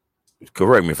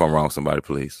 Correct me if I'm wrong, somebody,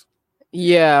 please.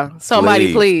 Yeah,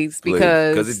 somebody please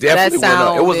because it definitely went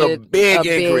up. It was a big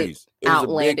increase. It was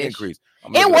outlandish. A big increase.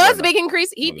 It was a big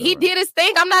increase. He did his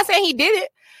thing. I'm not saying he did it.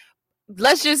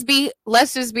 Let's just be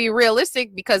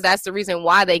realistic, because that's the reason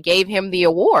why they gave him the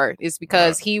award, is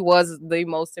because he was the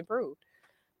most improved.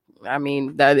 I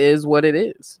mean, that is what it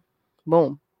is.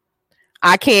 Boom.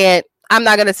 I'm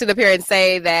not gonna sit up here and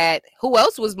say that who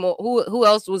else was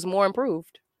more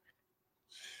improved.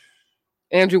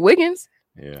 Andrew Wiggins.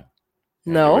 Yeah.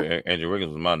 No. Andrew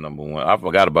Wiggins was my number one. I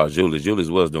forgot about Julius. Julius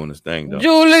was doing his thing though.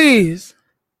 Julius.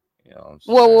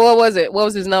 What was it? What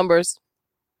was his numbers?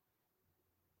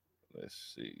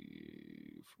 Let's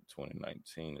see, from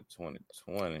 2019 to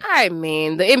 2020. I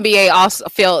mean, the NBA also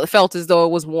felt as though it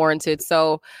was warranted.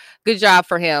 So, good job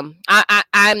for him.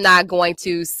 I'm not going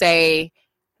to say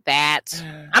that.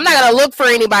 I'm not going to look for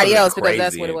anybody else, because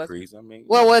that's what it was. I mean,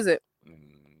 what was it?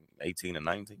 18 to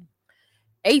 19.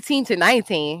 18 to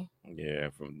 19. Yeah,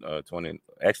 from 20.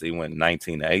 Actually, he went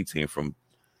 19 to 18 from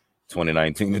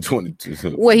 2019 to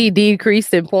 22. What, he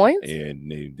decreased in points? Yeah,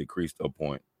 he decreased a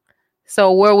point.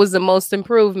 So where was the most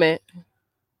improvement?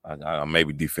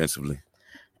 Maybe defensively.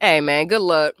 Hey, man, good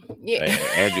luck. Yeah.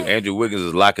 Hey, Andrew Wiggins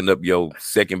is locking up your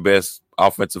second best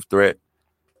offensive threat.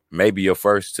 Maybe your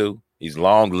first two. He's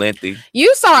long, lengthy.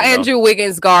 You saw Andrew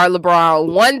Wiggins guard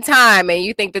LeBron one time, and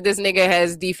you think that this nigga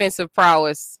has defensive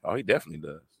prowess. Oh, he definitely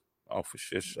does. Oh, for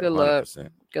sure. Good luck.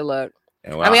 Good luck.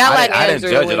 And I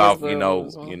didn't judge it off,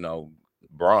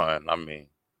 Bron. I mean,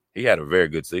 he had a very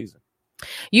good season.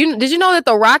 Did you know that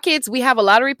the Rockets, we have a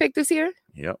lottery pick this year?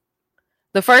 Yep.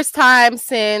 The first time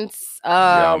since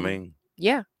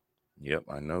yeah. Yep,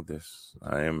 I know this.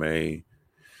 I'm a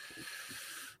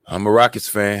Rockets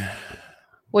fan.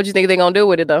 What do you think they're gonna do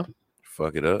with it though?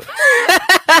 Fuck it up.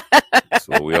 That's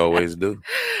what we always do.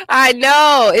 I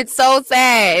know. It's so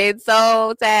sad. It's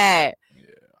so sad.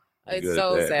 Yeah. It's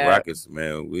so sad. Rockets,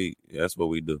 man, that's what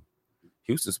we do.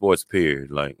 Houston sports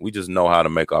period. Like, we just know how to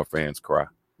make our fans cry.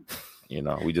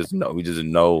 We just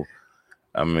know.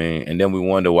 I mean, and then we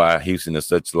wonder why Houston is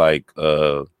such like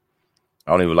I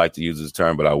don't even like to use this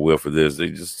term, but I will for this.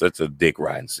 It's just such a dick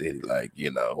riding city. Like, we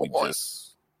just.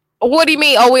 What do you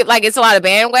mean? Oh, it's a lot of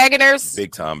bandwagoners?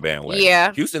 Big time bandwagoners.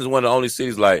 Yeah. Houston's one of the only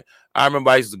cities, like, I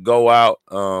remember I used to go out.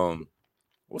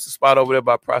 What's the spot over there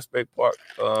by Prospect Park?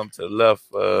 To the left.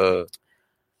 The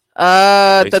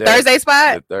Thursday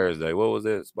spot? The Thursday. What was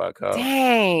that spot called?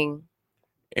 Dang.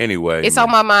 Anyway, it's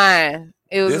on my mind.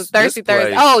 It was a Thirsty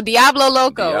Thursday. Oh, Diablo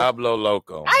Loco. Diablo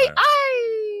Loco.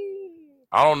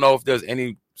 I don't know if there's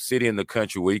any city in the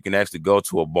country where you can actually go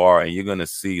to a bar and you're gonna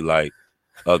see like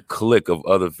a clique of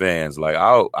other fans. Like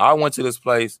I went to this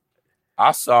place,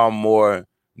 I saw more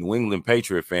New England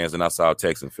Patriot fans than I saw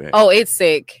Texan fans. Oh, it's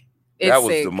sick. That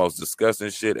was the most disgusting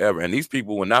shit ever. And these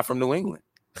people were not from New England.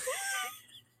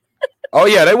 Oh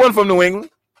yeah, they weren't from New England.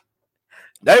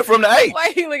 They were from the H.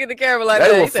 Why you look at the camera like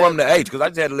that? They were from the H, because I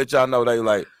just had to let y'all know they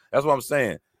like. That's what I'm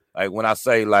saying. Like when I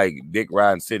say like Dick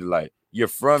Riding City, like you're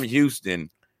from Houston,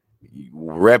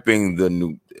 repping the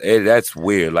new. That's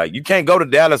weird. Like you can't go to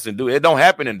Dallas and do it. It don't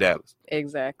happen in Dallas.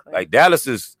 Exactly. Like Dallas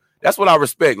is. That's what I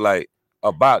respect. Like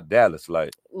about Dallas,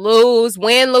 like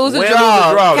win, lose or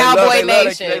draw. Cowboy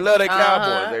Nation. They love their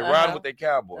Cowboys. They riding with their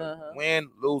Cowboys. Win,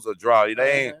 lose or draw.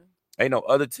 They ain't no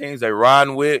other teams they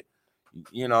riding with.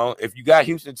 You know, if you got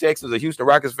Houston Texans or Houston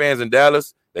Rockets fans in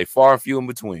Dallas, they far and few in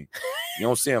between. You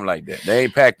don't see them like that. They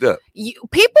ain't packed up.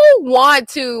 People want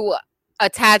to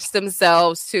attach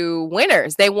themselves to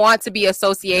winners. They want to be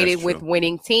associated with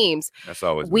winning teams. That's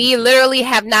always. We literally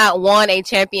have not won a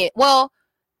champion. Well,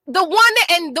 the one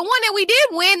that we did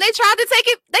win, they tried to take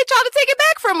it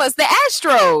back from us. The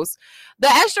Astros. The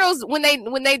Astros, when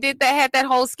they did that, had that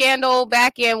whole scandal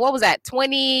back in, what was that,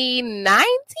 2019?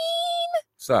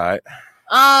 It's all right.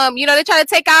 You know, they try to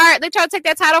take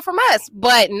that title from us.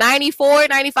 But 94,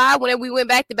 95, whenever we went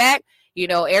back to back, you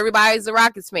know, everybody's a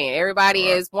Rockets fan. Everybody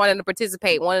is wanting to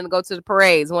participate, wanting to go to the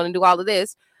parades, wanting to do all of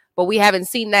this. But we haven't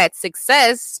seen that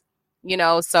success, you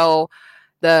know, so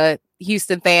the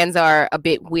Houston fans are a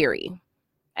bit weary.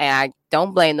 And I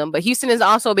don't blame them. But Houston is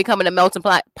also becoming a melting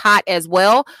pot as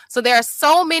well. So there are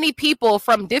so many people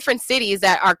from different cities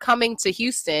that are coming to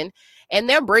Houston, and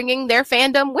they're bringing their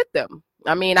fandom with them.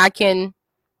 I mean, I can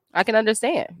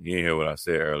understand. You didn't hear what I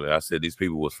said earlier. I said these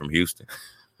people was from Houston.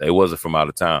 They wasn't from out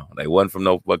of town. They wasn't from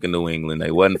no fucking New England.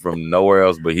 They wasn't from nowhere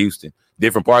else but Houston.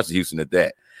 Different parts of Houston at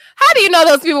that. How do you know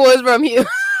those people was from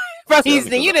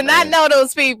Houston? You did not know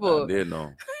those people. I did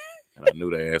know. And I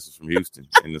knew their asses from Houston.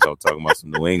 And it's all talking about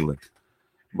some New England.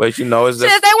 But you know, it's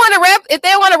just, if they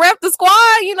want to rep the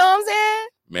squad, you know what I'm saying?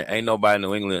 Man, ain't nobody in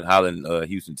New England hollering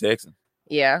Houston Texans.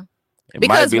 Yeah. It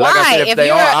because be, why? Like said,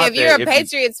 if you're a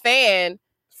Patriots fan,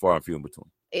 it's far and few in between.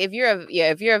 If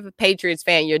you're a Patriots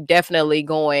fan, you're definitely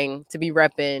going to be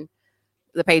repping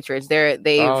the Patriots.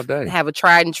 They have a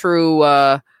tried and true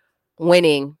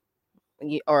winning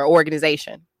or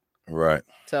organization. Right.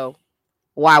 So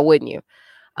why wouldn't you?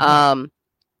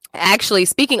 Actually,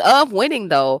 speaking of winning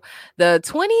though, the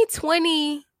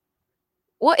 2020,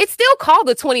 well, it's still called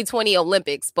the 2020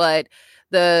 Olympics, but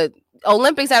the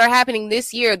Olympics that are happening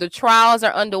this year, the trials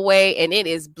are underway, and it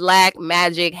is black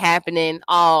magic happening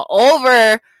all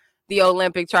over the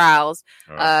Olympic trials.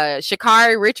 Right.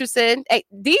 Sha'Carri Richardson,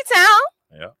 D-Town.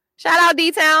 Yeah. Shout out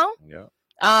D-Town.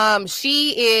 Yeah.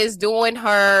 She is doing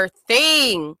her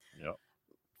thing. Yep.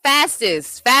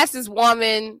 Fastest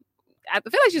woman. I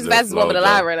feel like she's the fastest woman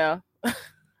alive right now.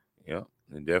 Yeah,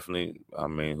 and definitely. I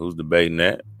mean, who's debating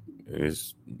that?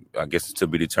 I guess it's to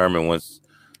be determined once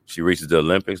she reaches the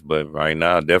Olympics, but right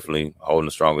now, definitely holding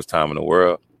the strongest time in the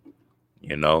world.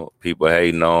 You know, people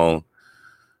hating on,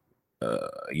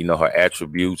 you know, her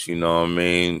attributes. You know what I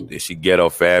mean? Is she ghetto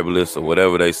fabulous or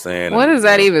whatever they saying? What does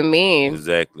that even mean?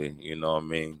 Exactly. You know what I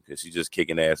mean? Because she's just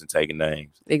kicking ass and taking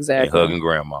names. Exactly. And hugging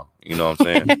grandma. You know what I'm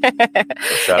saying? And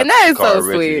that is so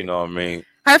sweet. You know what I mean?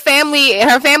 Her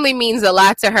family means a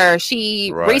lot to her.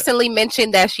 She recently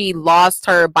mentioned that she lost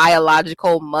her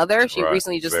biological mother. She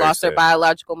recently just lost her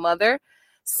biological mother.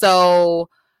 So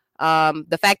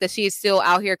the fact that she is still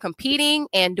out here competing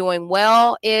and doing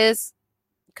well is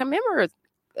commemorative.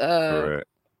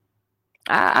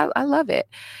 I love it.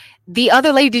 The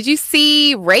other lady, did you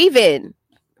see Raven,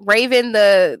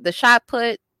 the shot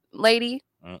put lady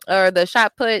or the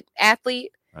shot put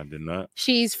athlete? I did not.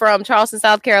 She's from Charleston,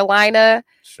 South Carolina.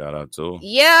 Shout out to her.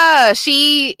 Yeah,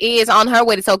 she is on her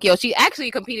way to Tokyo. She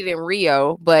actually competed in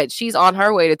Rio, but she's on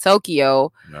her way to Tokyo.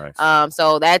 Nice.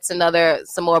 So that's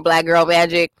some more black girl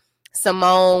magic.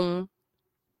 Simone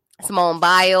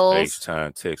Biles.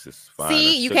 H-Town, Texas.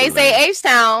 See, you can't say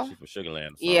H-Town. She's from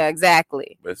Sugarland. Yeah,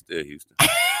 exactly. But still Houston.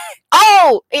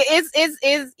 Oh, it's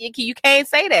you can't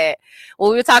say that.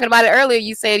 When we were talking about it earlier,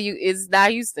 you said it's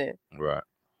not Houston. Right.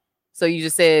 So you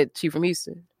just said she from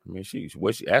Houston. I mean,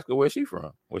 ask her where she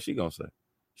from. What's she gonna say?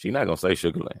 She not gonna say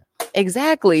Sugarland.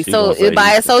 Exactly. So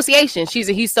by association, she's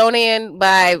a Houstonian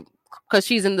because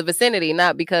she's in the vicinity,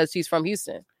 not because she's from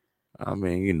Houston. I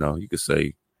mean, you know, you could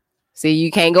say. See, you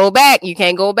can't go back. You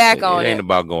can't go back on it. It ain't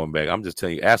about going back. I'm just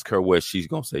telling you. Ask her where she's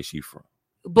gonna say she's from.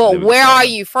 But where are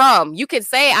you from? You can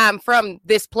say I'm from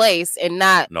this place and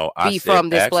not be from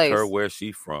this place. Ask her where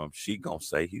she from. She gonna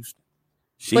say Houston.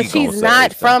 But she's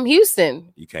not from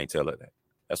Houston. You can't tell her that.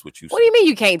 That's what you say. What do you mean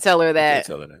you can't tell her that? You can't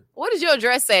tell her that. What does your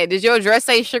address say? Does your address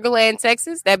say Sugarland,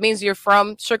 Texas? That means you're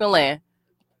from Sugarland.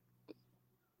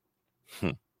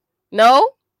 No?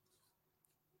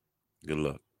 Good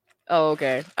luck. Oh,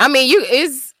 okay. I mean,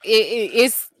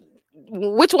 it's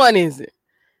which one is it?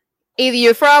 Either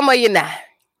you're from or you're not.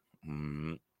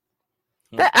 Mm-hmm.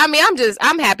 I mean,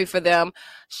 I'm happy for them.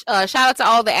 Shout out to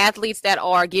all the athletes that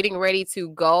are getting ready to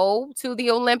go to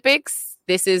the Olympics.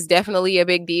 This is definitely a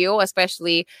big deal,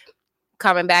 especially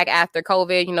coming back after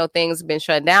COVID. You know, things have been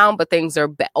shut down, but things are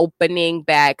opening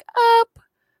back up.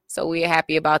 So we're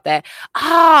happy about that.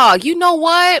 You know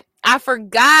what? I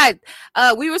forgot.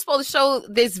 We were supposed to show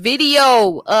this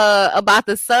video about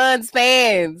the Suns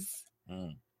fans.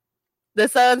 The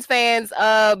Suns fans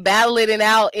battling it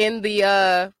out in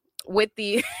the with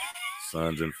the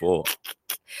Suns in full.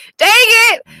 Dang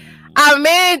it! I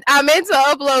meant to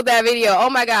upload that video. Oh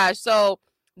my gosh! So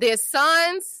the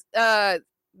Suns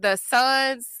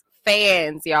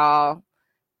fans, y'all,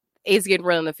 is getting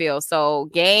run on the field. So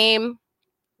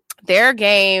their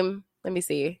game. Let me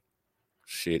see.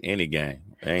 Shit, any game.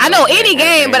 I know any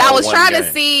game, but I was trying to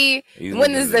see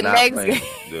when is the next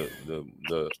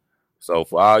game. So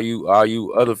for all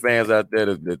you other fans out there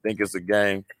that think it's a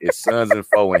game, it's Suns and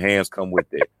 4 and hands come with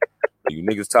it. You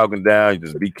niggas talking down, you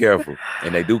just be careful.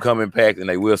 And they do come in packs and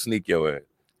they will sneak your ass.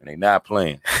 And they not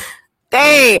playing.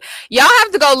 Dang. Y'all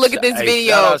have to go look at this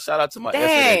video. Shout out to my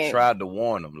essay that tried to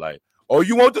warn them. Like, oh,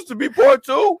 you want this to be part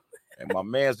 2? And my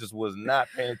man just was not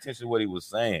paying attention to what he was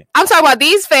saying. I'm talking about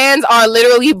these fans are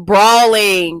literally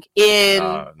brawling in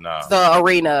the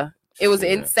arena. It was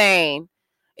insane.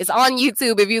 It's on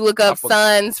YouTube if you look up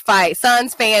Suns fan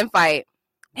fight.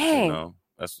 Dang. You know,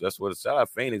 that's what it's out.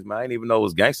 Phoenix, man. I didn't even know it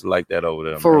was gangster like that over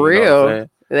there. For man. real. You know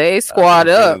they squad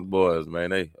up. Phoenix boys,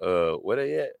 man. They where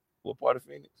they at? What part of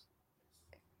Phoenix?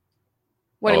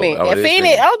 What do you mean?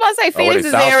 Phoenix. I was about to say Phoenix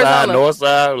is Arizona. Side, north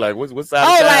side? Like what side?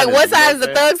 Oh, like what side is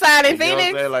the thug side in Phoenix?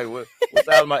 You know what I'm saying? Like what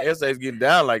side of my essays getting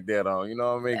down like that on? You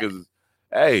know what I mean? Because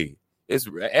hey,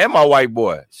 and my white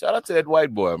boy. Shout out to that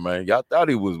white boy, man. Y'all thought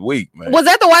he was weak, man. Was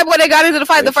that the white boy that got into the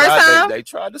fight the first time? They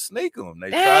tried to sneak him.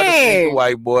 They tried to sneak the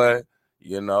white boy.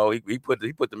 You know, he put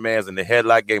the mans in the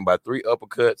headlock, gave him about 3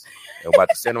 uppercuts, and about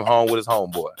to send him home with his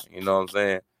homeboy. You know what I'm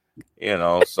saying? You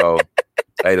know, so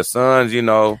hey, the Suns, you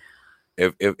know,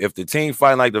 if the team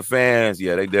fighting like the fans,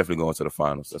 yeah, they definitely going to the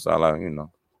finals. That's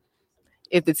all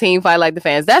If the team fight like the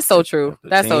fans, that's so true.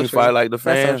 That's so true. Fight like the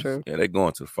fans, that's so true. Yeah, they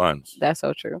going to the finals. That's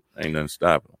so true. Ain't nothing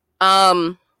stopping.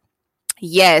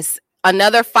 Yes,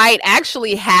 another fight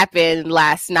actually happened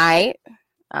last night.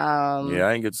 Yeah,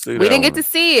 I didn't get to see that. We didn't get to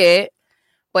see it,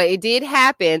 but it did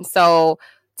happen. So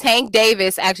Tank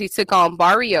Davis actually took on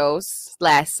Barrios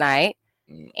last night,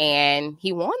 and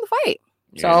he won the fight.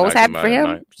 So I was happy for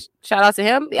him. Shout out to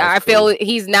him. I feel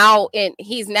he's now in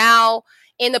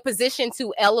the position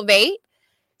to elevate.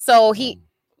 So you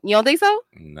don't think so?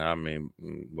 Nah, I mean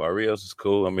Barrios is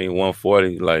cool. I mean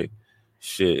 140, like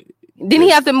shit. Didn't he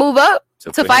have to move up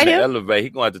to fight him? Elevate. He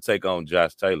gonna have to take on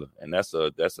Josh Taylor, and that's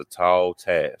a tall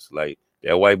task. Like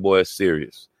that white boy is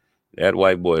serious. That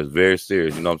white boy is very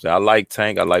serious. You know what I'm saying? I like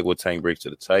Tank. I like what Tank brings to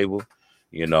the table.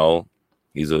 You know,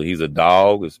 he's a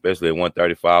dog, especially at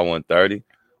 135, 130.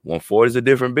 140 is a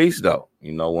different beast, though.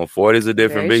 You know, 140 is a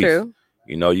different beast. True.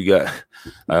 You know, you got,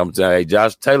 I'm telling you,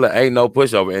 Josh Taylor ain't no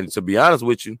pushover. And to be honest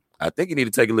with you, I think you need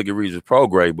to take a look at Regis' pro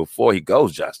grade before he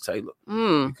goes Josh Taylor.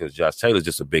 Because Josh Taylor's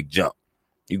just a big jump.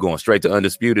 You going straight to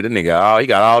undisputed. That nigga, he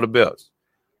got all the belts.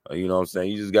 You know what I'm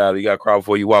saying? You got to crawl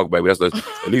before you walk, baby. At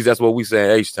least that's what we say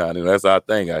in H-Town. You know, that's our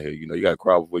thing out here. You know, you got to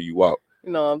crawl before you walk.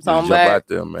 You know what I'm talking about? Jump out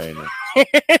there, man.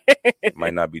 It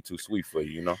might not be too sweet for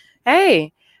you, you know?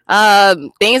 Hey.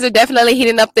 Things are definitely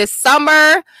heating up this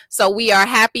summer, so we are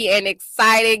happy and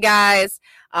excited, guys.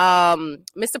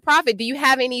 Mr. Prophet, do you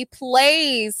have any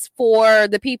plays for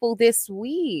the people this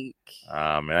week?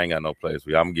 Man, I ain't got no plays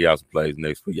for y'all. I'm gonna give y'all some plays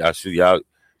next week.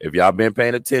 If y'all been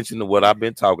paying attention to what I've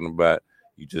been talking about,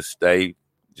 you just stay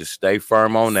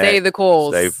firm on that. Stay the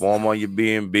course. Stay firm on your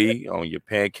B&B, on your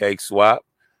pancake swap,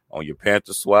 on your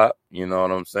Panther swap. You know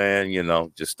what I'm saying? You know,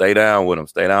 just stay down with them.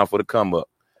 Stay down for the come up.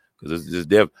 Because it's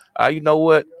just you know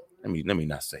what? Let me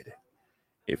not say that.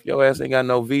 If your ass ain't got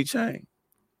no V chain,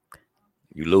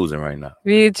 you losing right now.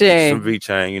 V chain. Some V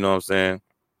chain, you know what I'm saying?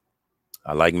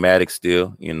 I like Matic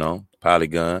still, you know,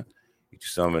 Polygon. Get you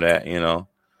some of that, you know.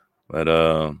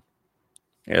 But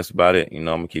that's about it. You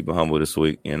know, I'm gonna keep it humble this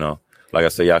week, you know. Like I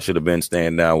say, y'all should have been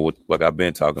staying down with like I've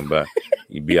been talking about.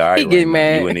 You'd be all right.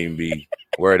 Mad. You wouldn't even be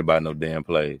worried about no damn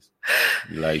plays.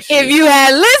 Like, if you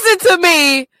had listened to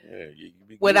me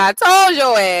when I told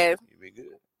your ass,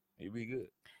 you'd be good.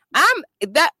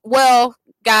 Well,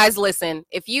 guys, listen.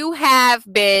 If you have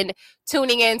been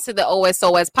tuning into the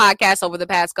OSOS podcast over the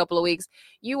past couple of weeks,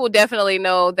 you will definitely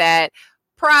know that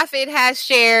Prophet has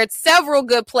shared several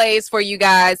good plays for you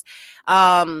guys.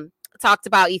 Talked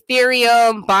about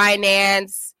Ethereum,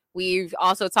 Binance. We've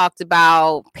also talked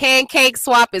about Pancake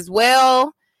Swap as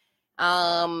well.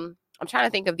 I'm trying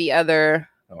to think of the other.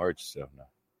 Don't hurt yourself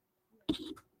now.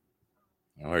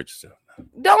 Don't hurt yourself now.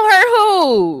 Don't hurt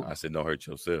who? I said don't hurt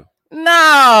yourself.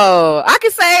 No, I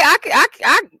can say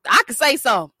I can say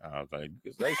something. I was like,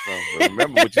 you can say something. But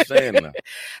remember what you're saying now.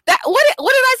 What did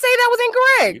I say that was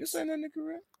incorrect? You didn't say nothing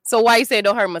incorrect. So why you say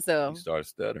don't hurt myself? You started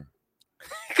stuttering.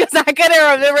 Because I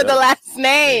couldn't remember the last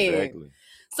name. Exactly.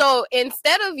 So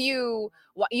instead of you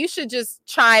should just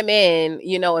chime in,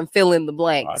 and fill in the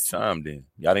blanks. I chimed in.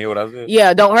 Y'all didn't hear what I said?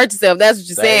 Yeah, don't hurt yourself. That's what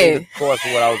you said. Of course,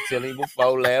 what I was telling you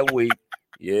before last week.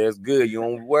 Yeah, it's good. You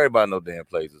don't worry about no damn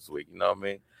plays this week. You know what I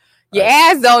mean? Your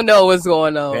ass don't know what's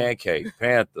going on. Pancake,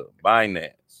 Panther,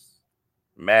 Binance,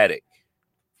 Matic.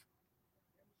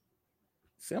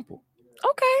 Simple.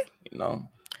 Okay.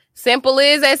 Simple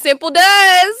is as simple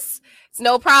does. It's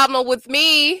no problem with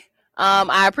me.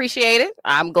 I appreciate it.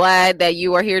 I'm glad that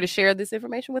you are here to share this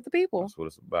information with the people. That's what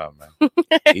it's about,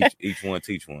 man. each one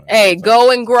teach one. Hey,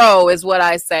 go and grow is what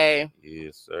I say.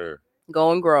 Yes, sir.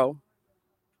 Go and grow.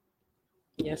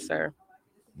 Yes, sir.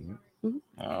 Mm-hmm.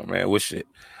 Oh, man, what shit?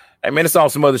 Hey, man, it's on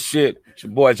some other shit. It's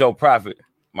your boy, Joe Prophet.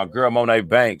 My girl, Monet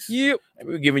Banks. Yep. And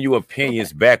we're giving you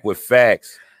opinions back with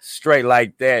facts. Straight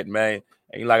like that, man.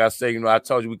 And like I say, I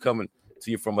told you we coming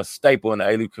to you from a staple in the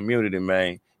A-Leaf community,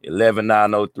 man.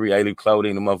 11903 A-Leaf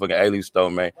Clothing, the motherfucking A-Leaf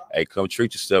store, man. Hey, come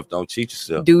treat yourself. Don't cheat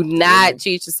yourself. Do not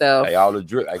cheat yourself. Hey, all the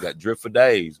drip. I got drip for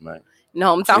days, man.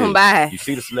 No, I'm talking about. You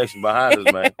see the selection behind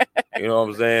us, man. You know what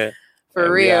I'm saying?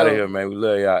 For real. We out of here, man. We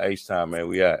love y'all. H-time, man.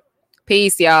 We out.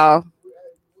 Peace, y'all.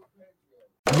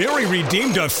 Mary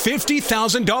redeemed a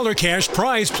 $50,000 cash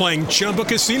prize playing Chumba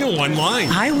Casino online.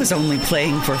 I was only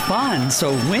playing for fun, so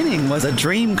winning was a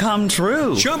dream come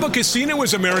true. Chumba Casino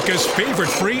is America's favorite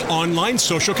free online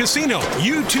social casino.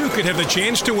 You, too, could have the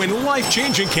chance to win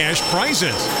life-changing cash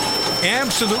prizes.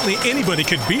 Absolutely anybody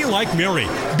could be like Mary.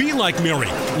 Be like Mary.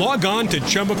 Log on to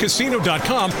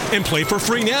ChumbaCasino.com and play for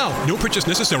free now. No purchase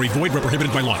necessary. Void where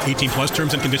prohibited by law. 18+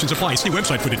 terms and conditions apply. See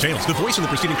website for details. The voice in the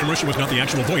preceding commercial was not the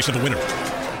actual voice of the winner.